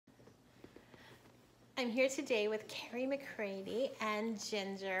I'm here today with Carrie Macready and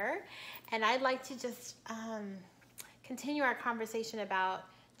Ginger, and I'd like to just continue our conversation about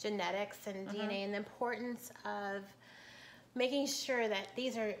genetics and DNA and the importance of making sure that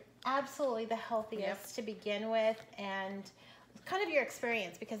these are absolutely the healthiest to begin with, and kind of your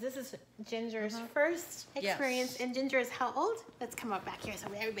experience, because this is Ginger's first experience. And Ginger is how old? Let's come up back here so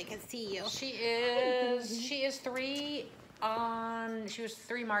everybody can see you. She is 3 she was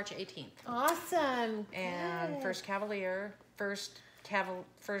 3 March 18th. Awesome. And Good. first Cavalier, first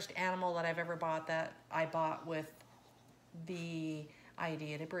animal that I've ever bought that I bought with the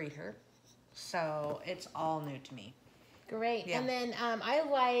idea to breed her. So it's all new to me. Great. Yeah. And then I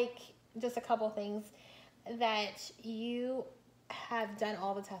like just a couple things that you have done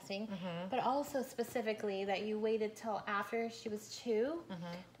all the testing, but also specifically that you waited till after she was 2.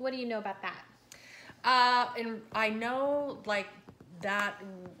 What do you know about that? And I know, like, that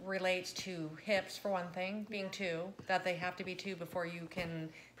relates to hips for one thing, being 2, that they have to be 2 before you can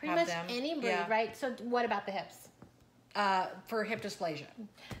Pretty have much them. any breed, right? So what about the hips? For hip dysplasia.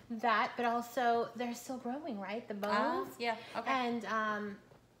 That, but also they're still growing, right? The bones. Yeah. Okay. And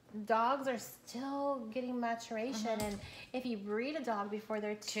dogs are still getting maturation, and if you breed a dog before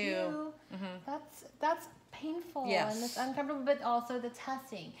they're 2, that's painful and it's uncomfortable, but also the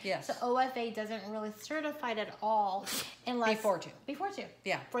testing. So OFA doesn't really certify it at all unless Before 2. Before 2.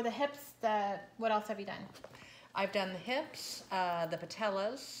 Yeah. For the hips, what else have you done? I've done the hips, the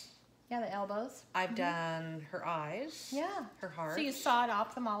patellas. Yeah, the elbows. I've done her eyes. Yeah. Her heart. So you saw an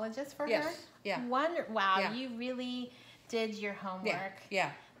ophthalmologist for her? Yeah. Wow, you really did your homework. Yeah.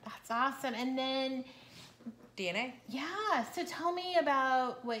 That's awesome. And then DNA. Yeah. So tell me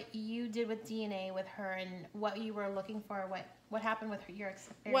about what you did with DNA with her and what you were looking for. What happened with your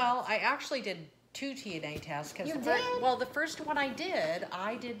experience? Well, I actually did 2 DNA tests because the first one I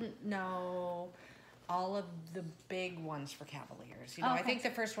didn't know all of the big ones for Cavaliers. You know, I think the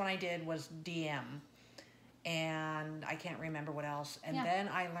first one I did was DM, and I can't remember what else. And then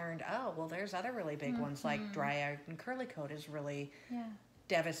I learned, there's other really big ones like dry eye and curly coat is really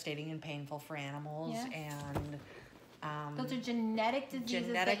devastating and painful for animals. And those are genetic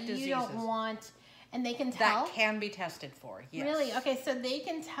diseases that you don't want, and they can tell. That can be tested for. Yes. Really? Okay, so they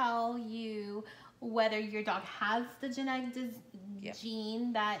can tell you whether your dog has the genetic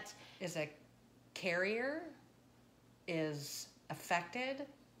gene that is a carrier, is affected,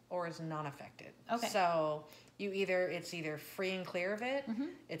 or is non-affected. Okay. So it's either free and clear of it,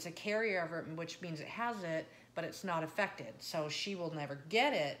 it's a carrier of it, which means it has it, but it's not affected. So she will never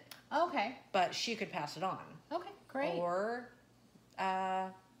get it. Okay. But she could pass it on. Okay, great. Or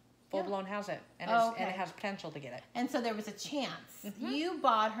full-blown has it, and it has potential to get it. And so there was a chance. You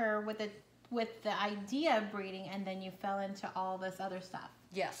bought her with the idea of breeding, and then you fell into all this other stuff.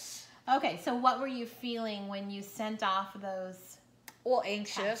 Yes. Okay, so what were you feeling when you sent off those? Well,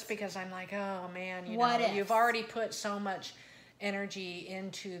 anxious, because I'm like, oh man, you've already put so much energy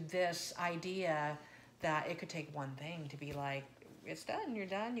into this idea that it could take one thing to be like, it's done, you're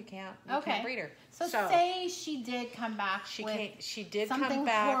done, you can't breed her. So say she did come back she did something come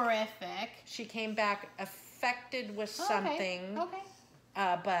back horrific. She came back affected with something.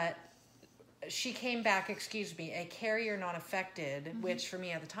 But she came back, a carrier not affected, which for me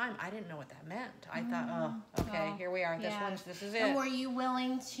at the time, I didn't know what that meant. I thought, here we are. This is it. And were you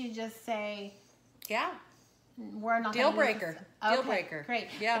willing to just say, we're not deal breaker. Deal breaker. Great.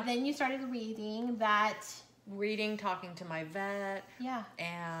 Yeah. But then you started reading, talking to my vet. Yeah.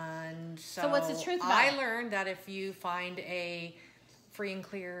 And so what's the truth about I learned that if you find a free and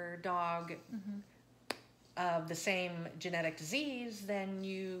clear dog of the same genetic disease, then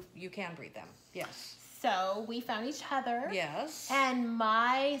you can breed them. Yes. So we found each other. Yes. And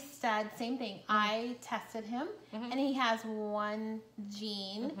my stud, same thing. I tested him, and he has one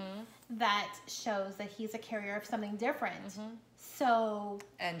gene that shows that he's a carrier of something different. So.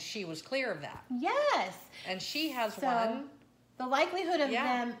 And she was clear of that. Yes. And she has one. The likelihood of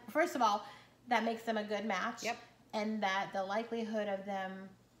them, first of all, that makes them a good match. Yep. And that the likelihood of them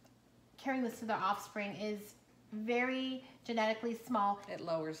carrying this to their offspring is very genetically small. It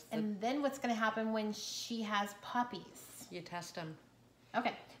lowers. And then what's going to happen when she has puppies? You test them.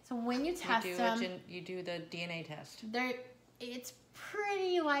 Okay, so when you test them, you do the DNA test. It's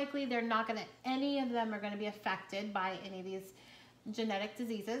pretty likely any of them are going to be affected by any of these genetic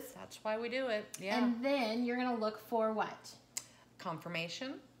diseases. That's why we do it. Yeah. And then you're going to look for what?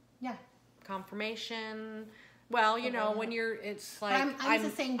 Confirmation. Yeah. Confirmation. Well, when it's like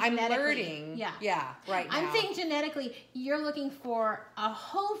I'm learning. Yeah. Right now. I'm saying genetically, you're looking for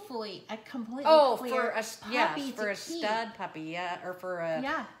hopefully a completely clear puppy for a stud puppy, or for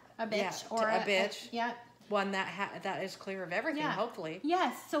a a bitch Yeah, or a bitch. Yeah. One that that is clear of everything, Yeah. hopefully.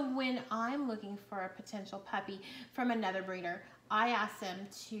 Yes. So when I'm looking for a potential puppy from another breeder, I ask them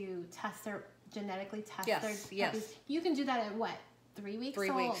to genetically test their puppies. Yes. You can do that at what? 3 weeks 3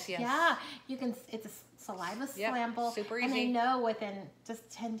 old? weeks, yes. Yeah. You can, it's a saliva sample. Super And they easy. know within just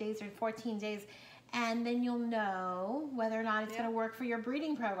 10 days or 14 days. And then you'll know whether or not it's going to work for your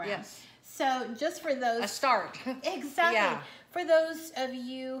breeding program. Yes. So just for those. A start. Exactly. Yeah. For those of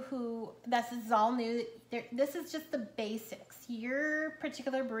you who, this is all new, this is just the basics. Your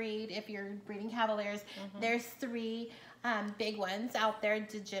particular breed, if you're breeding Cavaliers, there's 3 big ones out there.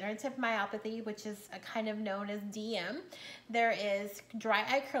 Degenerative myopathy, which is kind of known as DM. There is dry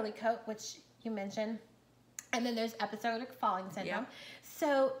eye curly coat, which you mentioned. And then there's episodic falling syndrome. Yep.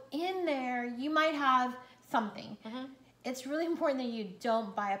 So in there, you might have something. It's really important that you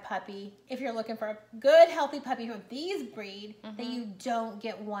don't buy a puppy, if you're looking for a good, healthy puppy for these breed, that you don't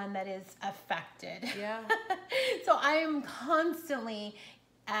get one that is affected. Yeah. So I'm constantly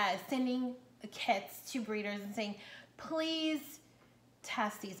sending kits to breeders and saying, please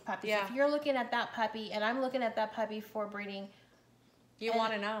test these puppies. Yeah. If you're looking at that puppy and I'm looking at that puppy for breeding, You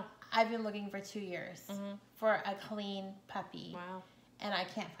want to know. I've been looking for 2 years for a clean puppy. Wow. And I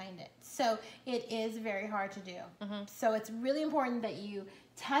can't find it. So it is very hard to do. So it's really important that you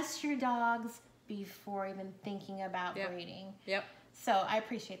test your dogs before even thinking about breeding. Yep. So I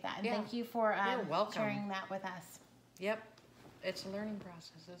appreciate that. And thank you for You're welcome. sharing that with us. Yep. It's a learning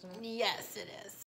process, isn't it? Yes, it is.